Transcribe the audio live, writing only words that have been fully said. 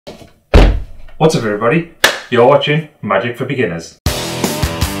What's up everybody? You're watching Magic for Beginners.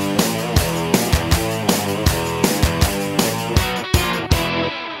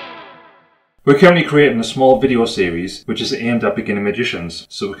 We're currently creating a small video series which is aimed at beginner magicians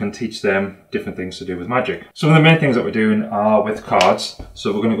so we can teach them different things to do with magic. Some of the main things that we're doing are with cards,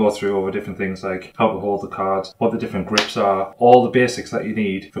 so we're going to go through over different things like how to hold the cards, what the different grips are, all the basics that you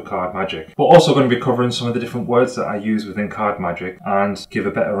need for card magic. We're also going to be covering some of the different words that I use within card magic and give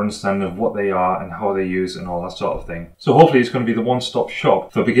a better understanding of what they are and how they use and all that sort of thing. So hopefully it's going to be the one-stop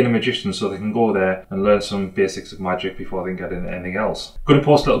shop for beginner magicians so they can go there and learn some basics of magic before they can get into anything else. I'm going to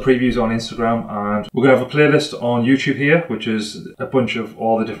post little previews on Instagram, and we're going to have a playlist on YouTube here which is a bunch of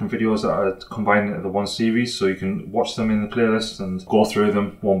all the different videos that are combined into the one series, so you can watch them in the playlist and go through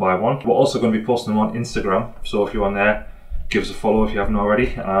them one by one. We're also going to be posting them on Instagram, so if you're on there, give us a follow if you haven't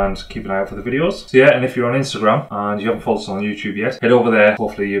already and keep an eye out for the videos. So yeah, and if you're on Instagram and you haven't followed us on YouTube yet, head over there.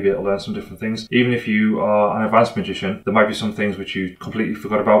 Hopefully you'll be able to learn some different things. Even if you are an advanced magician, there might be some things which you completely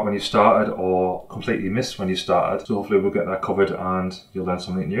forgot about when you started or completely missed when you started. So hopefully we'll get that covered and you'll learn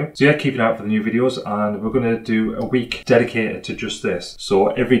something new. So yeah, keep an eye out for the new videos, and we're going to do a week dedicated to just this. So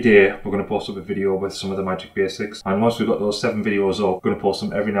every day we're going to post up a video with some of the magic basics, and once we've got those 7 videos up, we're going to post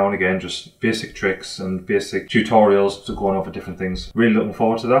them every now and again, just basic tricks and basic tutorials to go on over different things. Really looking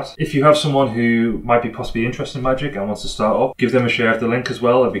forward to that. If you have someone who might be possibly interested in magic and wants to start up, give them a share of the link as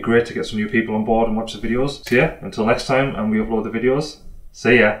well. It'd be great to get some new people on board and watch the videos. So yeah, until next time and we upload the videos,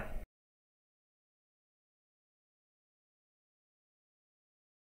 see ya.